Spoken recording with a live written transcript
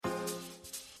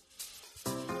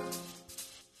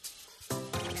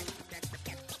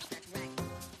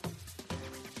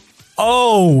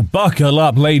Oh, buckle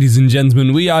up, ladies and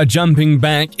gentlemen. We are jumping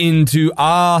back into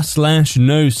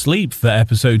r/NoSleep for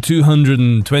episode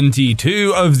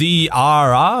 222 of the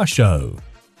RR Show.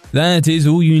 That is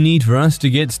all you need for us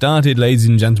to get started, ladies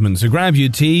and gentlemen. So grab your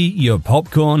tea, your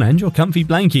popcorn, and your comfy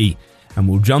blankie, and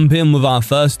we'll jump in with our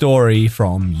first story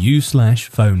from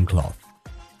u/phonecloth.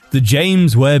 The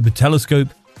James Webb Telescope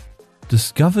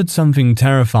discovered something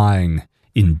terrifying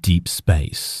in deep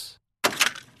space.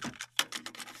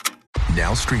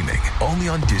 Now streaming only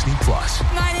on Disney+.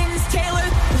 My name is Taylor.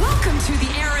 Welcome to the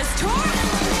Eras Tour.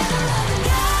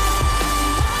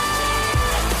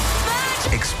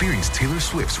 Experience Taylor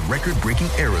Swift's record-breaking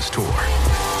Eras Tour.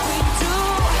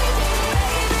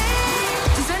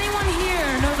 Does anyone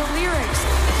here know the lyrics?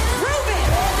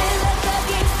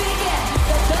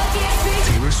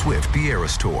 Taylor Swift The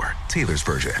Eras Tour, Taylor's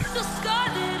version,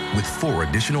 with 4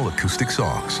 additional acoustic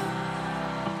songs.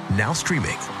 Now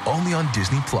streaming only on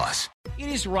Disney+. It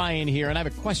is Ryan here, and I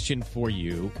have a question for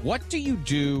you. What do you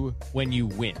do when you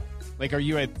win? Like, are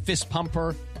you a fist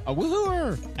pumper, a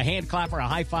woohooer, a hand clapper, a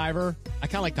high fiver? I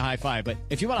kind of like the high five, but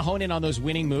if you want to hone in on those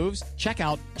winning moves, check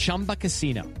out Chumba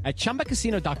Casino. At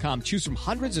ChumbaCasino.com, choose from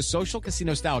hundreds of social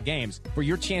casino-style games for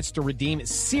your chance to redeem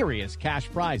serious cash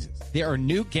prizes. There are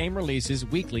new game releases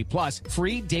weekly, plus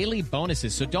free daily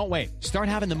bonuses, so don't wait. Start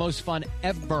having the most fun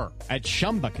ever at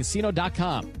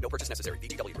ChumbaCasino.com. No purchase necessary.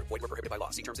 VGW Group. Void where prohibited by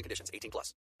law. See terms and conditions.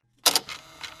 18+.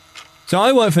 So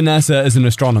I work for NASA as an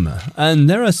astronomer, and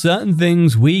there are certain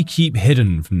things we keep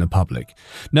hidden from the public.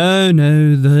 No,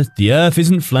 the Earth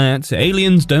isn't flat,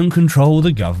 aliens don't control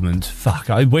the government. Fuck,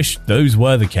 I wish those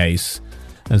were the case,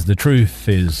 as the truth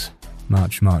is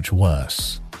much, much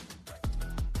worse.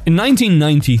 In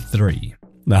 1993,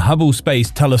 the Hubble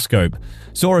Space Telescope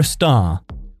saw a star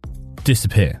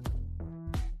disappear.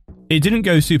 It didn't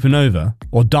go supernova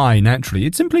or die naturally,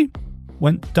 it simply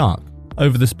went dark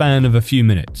over the span of a few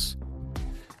minutes.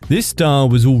 This star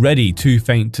was already too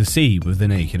faint to see with the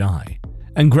naked eye,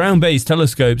 and ground-based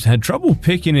telescopes had trouble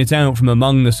picking it out from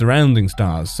among the surrounding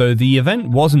stars, so the event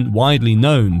wasn't widely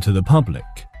known to the public.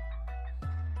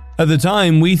 At the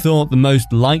time, we thought the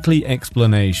most likely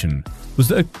explanation was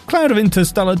that a cloud of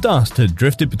interstellar dust had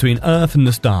drifted between Earth and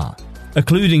the star,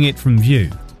 occluding it from view.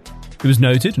 It was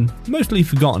noted and mostly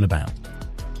forgotten about.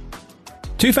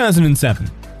 2007,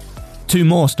 2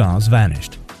 more stars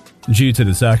vanished. Due to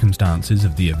the circumstances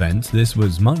of the event, this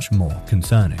was much more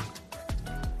concerning.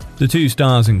 The 2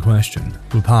 stars in question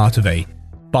were part of a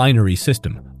binary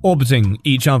system, orbiting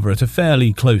each other at a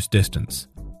fairly close distance.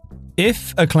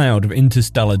 If a cloud of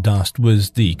interstellar dust was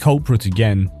the culprit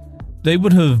again, they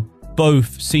would have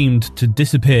both seemed to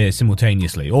disappear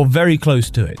simultaneously, or very close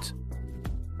to it.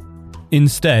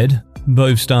 Instead,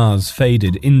 both stars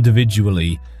faded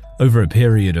individually over a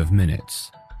period of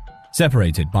minutes,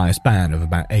 separated by a span of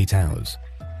about 8 hours.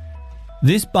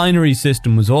 This binary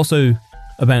system was also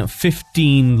about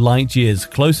 15 light years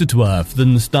closer to Earth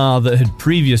than the star that had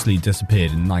previously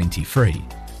disappeared in 93.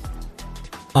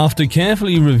 After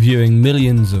carefully reviewing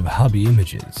millions of Hubble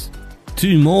images,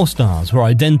 2 more stars were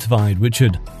identified which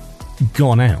had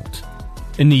gone out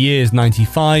in the years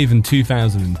 95 and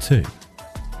 2002.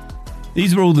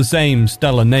 These were all the same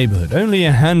stellar neighborhood, only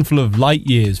a handful of light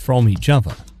years from each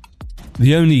other.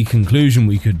 The only conclusion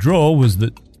we could draw was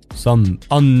that some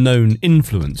unknown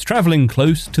influence traveling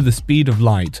close to the speed of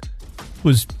light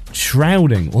was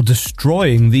shrouding or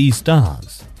destroying these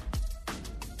stars.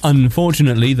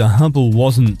 Unfortunately, the Hubble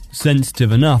wasn't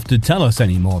sensitive enough to tell us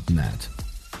any more than that.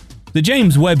 The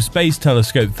James Webb Space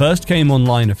Telescope first came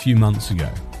online a few months ago.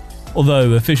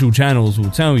 Although official channels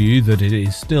will tell you that it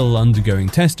is still undergoing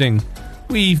testing,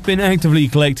 we've been actively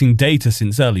collecting data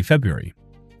since early February.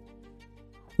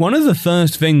 One of the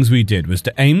first things we did was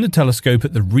to aim the telescope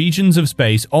at the regions of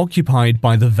space occupied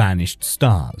by the vanished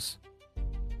stars.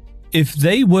 If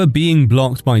they were being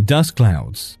blocked by dust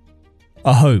clouds,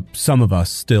 a hope some of us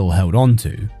still held on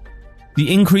to,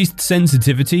 the increased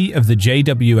sensitivity of the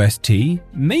JWST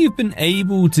may have been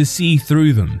able to see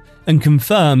through them and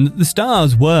confirm that the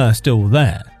stars were still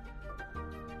there.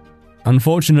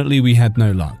 Unfortunately, we had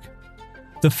no luck.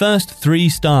 The first 3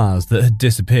 stars that had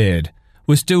disappeared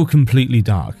were still completely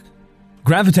dark.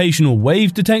 Gravitational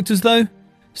wave detectors, though,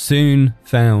 soon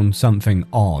found something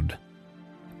odd.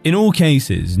 In all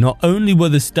cases, not only were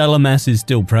the stellar masses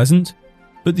still present,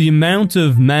 but the amount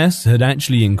of mass had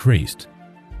actually increased.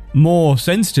 More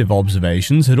sensitive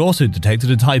observations had also detected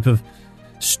a type of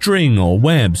string or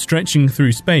web stretching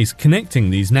through space connecting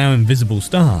these now invisible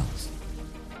stars.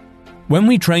 When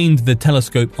we trained the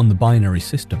telescope on the binary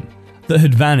system that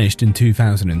had vanished in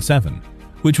 2007,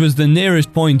 which was the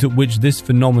nearest point at which this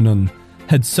phenomenon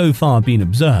had so far been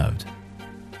observed.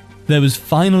 There was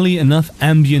finally enough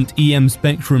ambient EM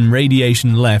spectrum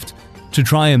radiation left to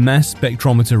try a mass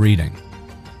spectrometer reading.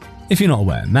 If you're not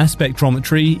aware, mass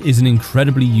spectrometry is an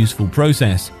incredibly useful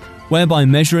process whereby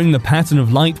measuring the pattern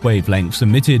of light wavelengths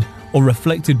emitted or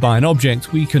reflected by an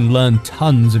object, we can learn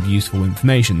tons of useful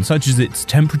information, such as its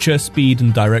temperature, speed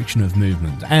and direction of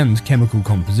movement, and chemical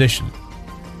composition.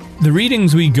 The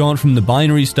readings we got from the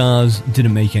binary stars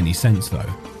didn't make any sense though.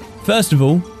 First of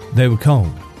all, they were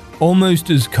cold. Almost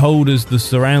as cold as the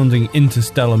surrounding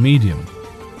interstellar medium.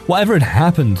 Whatever had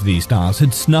happened to these stars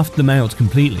had snuffed them out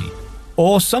completely,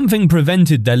 or something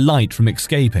prevented their light from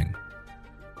escaping.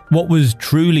 What was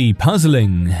truly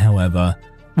puzzling, however,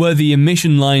 were the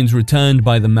emission lines returned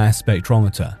by the mass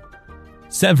spectrometer.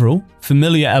 Several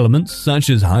familiar elements such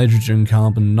as hydrogen,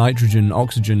 carbon, nitrogen,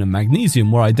 oxygen and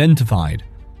magnesium were identified,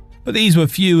 but these were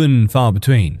few and far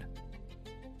between.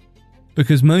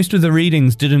 Because most of the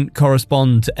readings didn't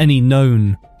correspond to any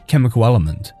known chemical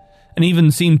element, and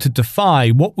even seemed to defy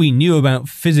what we knew about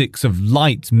physics of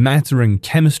light, matter and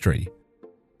chemistry.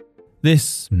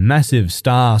 This massive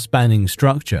star-spanning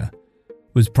structure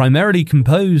was primarily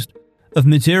composed of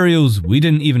materials we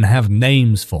didn't even have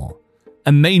names for,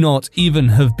 and may not even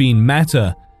have been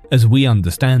matter as we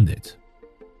understand it.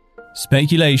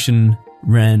 Speculation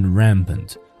ran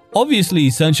rampant. Obviously,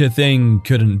 such a thing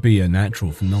couldn't be a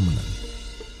natural phenomenon.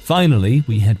 Finally,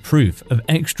 we had proof of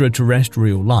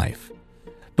extraterrestrial life.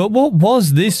 But what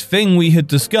was this thing we had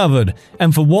discovered,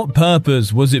 and for what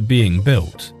purpose was it being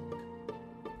built?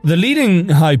 The leading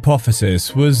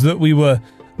hypothesis was that we were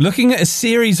looking at a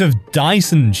series of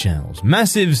Dyson shells,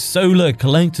 massive solar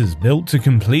collectors built to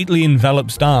completely envelop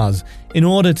stars in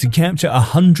order to capture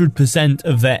 100%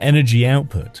 of their energy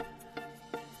output.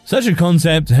 Such a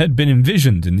concept had been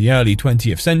envisioned in the early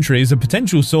 20th century as a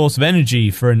potential source of energy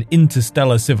for an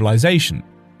interstellar civilization.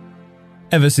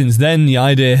 Ever since then, the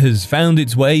idea has found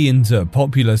its way into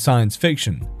popular science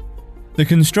fiction. The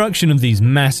construction of these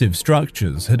massive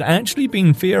structures had actually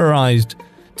been theorized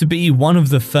to be one of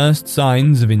the first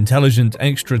signs of intelligent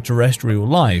extraterrestrial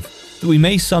life that we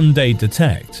may someday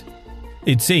detect.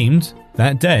 It seemed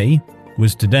that day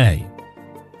was today.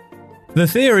 The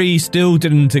theory still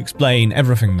didn't explain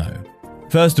everything though.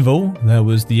 First of all, there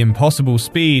was the impossible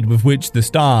speed with which the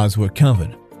stars were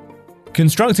covered.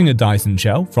 Constructing a Dyson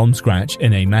shell from scratch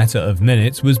in a matter of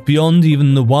minutes was beyond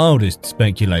even the wildest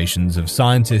speculations of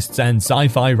scientists and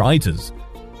sci-fi writers.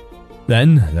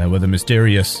 Then there were the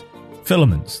mysterious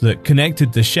filaments that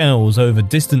connected the shells over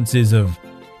distances of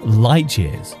light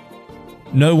years.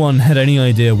 No one had any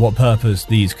idea what purpose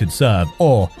these could serve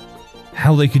or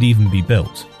how they could even be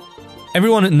built.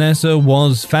 Everyone at NASA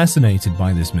was fascinated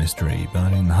by this mystery,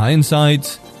 but in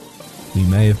hindsight, we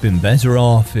may have been better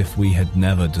off if we had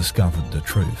never discovered the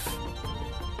truth.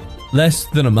 Less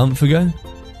than a month ago,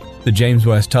 the James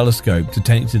Webb Telescope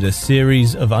detected a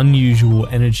series of unusual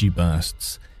energy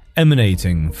bursts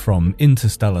emanating from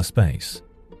interstellar space.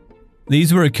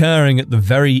 These were occurring at the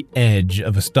very edge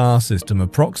of a star system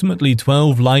approximately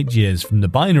 12 light-years from the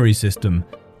binary system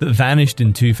that vanished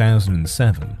in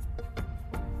 2007.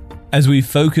 As we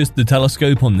focused the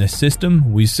telescope on this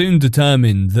system, we soon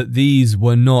determined that these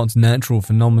were not natural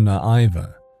phenomena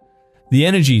either. The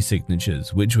energy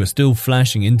signatures, which were still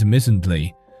flashing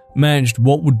intermittently, matched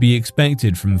what would be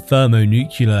expected from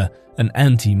thermonuclear and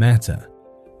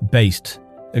antimatter-based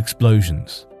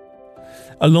explosions,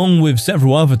 along with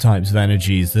several other types of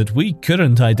energies that we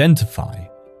couldn't identify.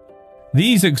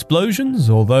 These explosions,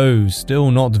 although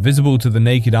still not visible to the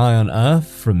naked eye on Earth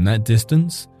from that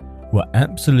distance, were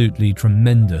absolutely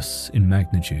tremendous in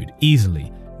magnitude,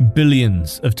 easily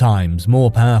billions of times more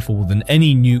powerful than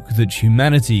any nuke that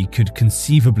humanity could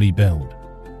conceivably build.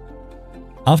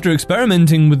 After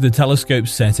experimenting with the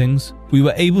telescope's settings, we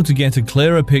were able to get a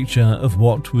clearer picture of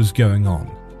what was going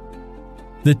on.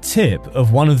 The tip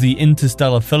of one of the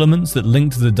interstellar filaments that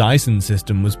linked to the Dyson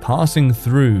system was passing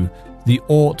through the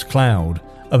Oort cloud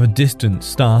of a distant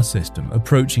star system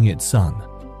approaching its sun,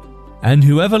 and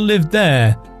whoever lived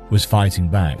there was fighting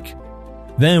back.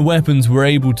 Their weapons were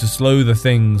able to slow the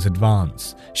thing's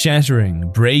advance,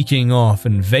 shattering, breaking off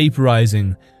and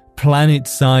vaporizing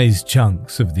planet-sized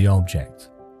chunks of the object.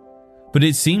 But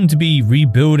it seemed to be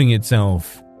rebuilding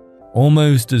itself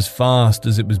almost as fast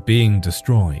as it was being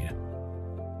destroyed.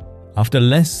 After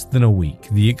less than a week,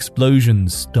 the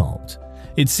explosions stopped.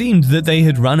 It seemed that they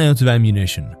had run out of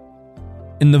ammunition.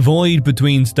 In the void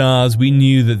between stars, we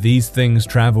knew that these things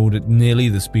traveled at nearly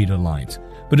the speed of light,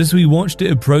 but as we watched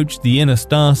it approach the inner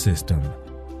star system,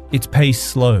 its pace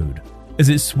slowed as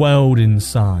it swelled in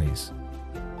size,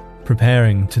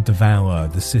 preparing to devour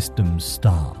the system's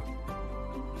star.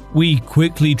 We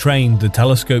quickly trained the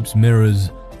telescope's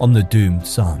mirrors on the doomed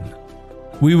sun.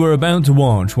 We were about to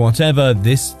watch whatever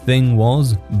this thing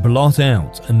was blot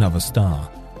out another star,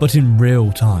 but in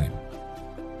real time.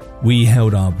 We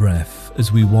held our breath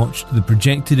as we watched the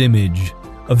projected image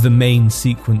of the main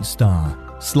sequence star,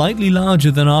 slightly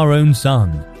larger than our own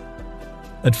sun.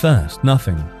 At first,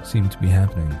 nothing seemed to be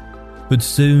happening, but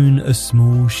soon a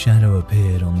small shadow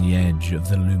appeared on the edge of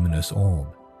the luminous orb.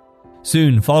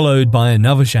 Soon followed by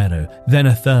another shadow, then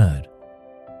a third.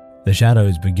 The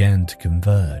shadows began to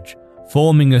converge,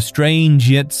 forming a strange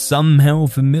yet somehow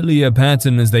familiar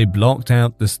pattern as they blocked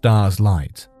out the star's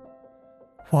light.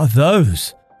 "What are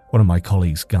those?" one of my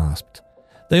colleagues gasped.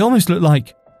 "They almost look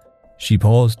like..." She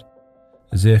paused,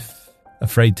 as if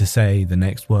afraid to say the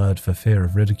next word for fear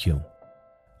of ridicule.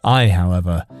 I,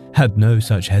 however, had no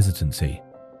such hesitancy.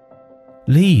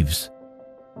 "Leaves,"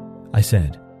 I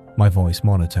said, my voice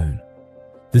monotone.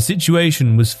 The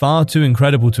situation was far too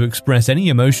incredible to express any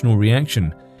emotional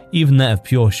reaction, even that of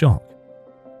pure shock.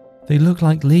 "They look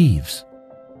like leaves."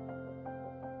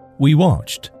 We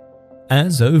watched,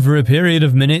 as over a period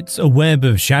of minutes, a web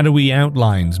of shadowy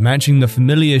outlines matching the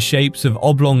familiar shapes of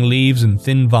oblong leaves and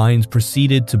thin vines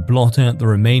proceeded to blot out the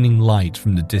remaining light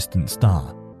from the distant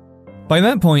star. By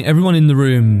that point, everyone in the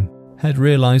room had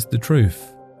realized the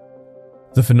truth.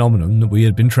 The phenomenon that we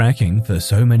had been tracking for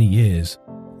so many years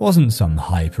wasn't some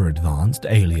hyper-advanced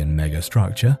alien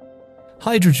megastructure.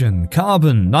 Hydrogen,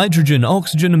 carbon, nitrogen,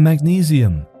 oxygen, and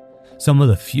magnesium, some of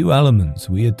the few elements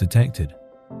we had detected.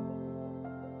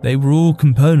 They were all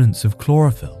components of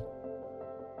chlorophyll.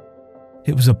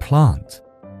 It was a plant.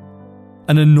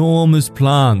 An enormous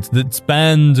plant that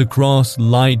spanned across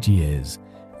light years,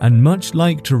 and much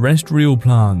like terrestrial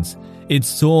plants, it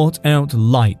sought out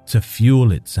light to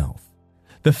fuel itself.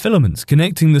 The filaments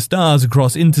connecting the stars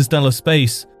across interstellar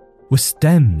space were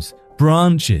stems,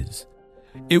 branches.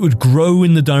 It would grow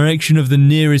in the direction of the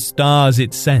nearest stars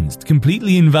it sensed,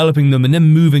 completely enveloping them and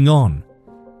then moving on.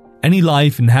 Any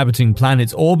life inhabiting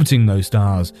planets orbiting those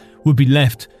stars would be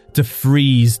left to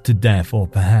freeze to death, or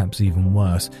perhaps even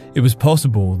worse. It was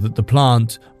possible that the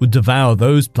plant would devour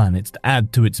those planets to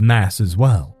add to its mass as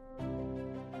well.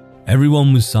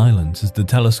 Everyone was silent as the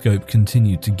telescope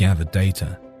continued to gather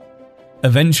data.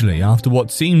 Eventually, after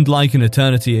what seemed like an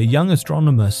eternity, a young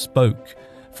astronomer spoke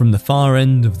from the far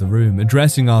end of the room,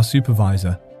 addressing our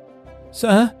supervisor.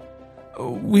 "Sir,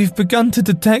 we've begun to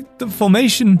detect the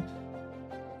formation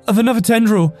of another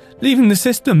tendril leaving the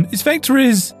system. Its vector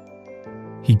is..."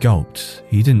 He gulped.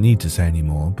 He didn't need to say any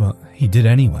more, but he did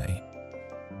anyway.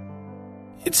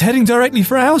 "It's heading directly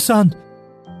for our sun."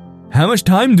 "How much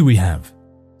time do we have?"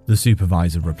 the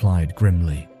supervisor replied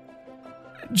grimly.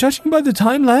 "Judging by the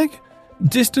time lag,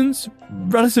 distance,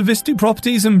 relativistic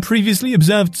properties, and previously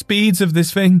observed speeds of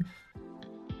this thing,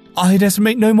 I'd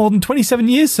estimate no more than 27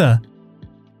 years, sir."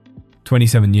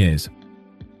 27 years.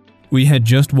 We had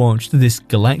just watched this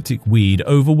galactic weed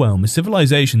overwhelm a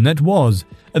civilization that was,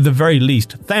 at the very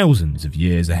least, thousands of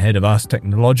years ahead of us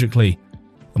technologically,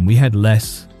 and we had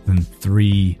less than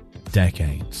 3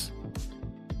 decades.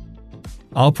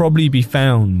 I'll probably be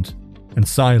found and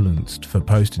silenced for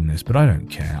posting this, but I don't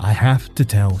care. I have to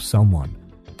tell someone.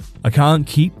 I can't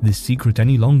keep this secret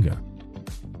any longer.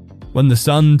 When the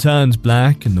sun turns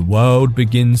black and the world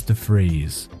begins to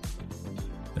freeze,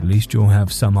 at least you'll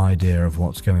have some idea of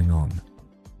what's going on.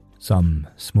 Some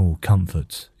small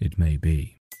comfort it may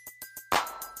be.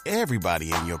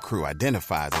 Everybody in your crew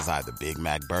identifies as either Big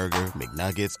Mac Burger,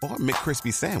 McNuggets, or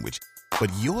McCrispy Sandwich.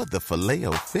 But you're the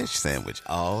Filet-O-Fish Sandwich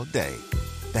all day.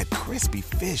 That crispy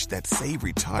fish, that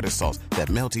savory tartar sauce, that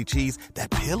melty cheese,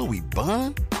 that pillowy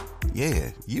bun.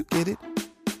 Yeah, you get it.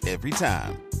 Every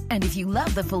time. And if you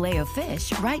love the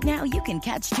Filet-O-Fish, right now you can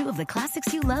catch 2 of the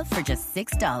classics you love for just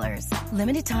 $6.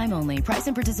 Limited time only. Price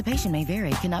and participation may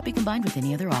vary. Cannot be combined with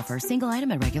any other offer. Single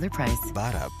item at regular price.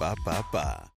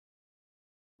 Ba-da-ba-ba-ba.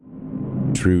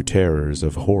 True terrors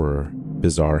of horror,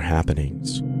 bizarre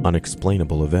happenings,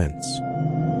 unexplainable events.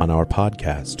 On our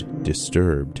podcast,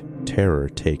 Disturbed, terror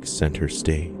takes center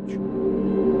stage.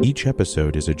 Each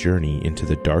episode is a journey into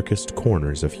the darkest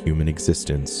corners of human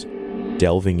existence,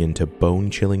 delving into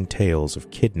bone-chilling tales of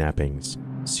kidnappings,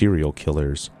 serial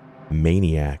killers,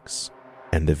 maniacs,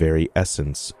 and the very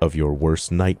essence of your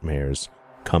worst nightmares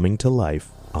coming to life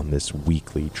on this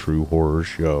weekly true horror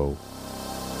show.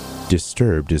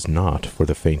 Disturbed is not for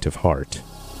the faint of heart.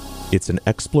 It's an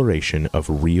exploration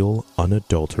of real,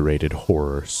 unadulterated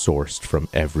horror sourced from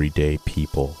everyday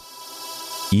people.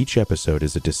 Each episode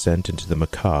is a descent into the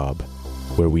macabre,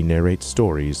 where we narrate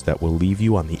stories that will leave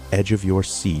you on the edge of your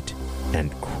seat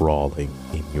and crawling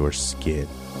in your skin.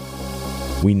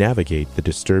 We navigate the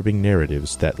disturbing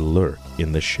narratives that lurk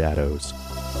in the shadows,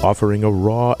 offering a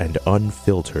raw and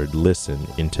unfiltered listen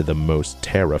into the most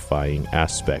terrifying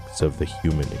aspects of the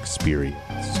human experience.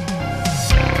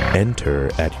 Enter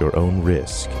at your own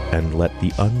risk and let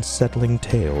the unsettling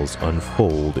tales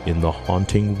unfold in the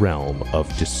haunting realm of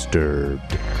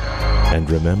Disturbed. And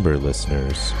remember,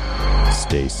 listeners,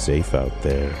 stay safe out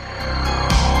there.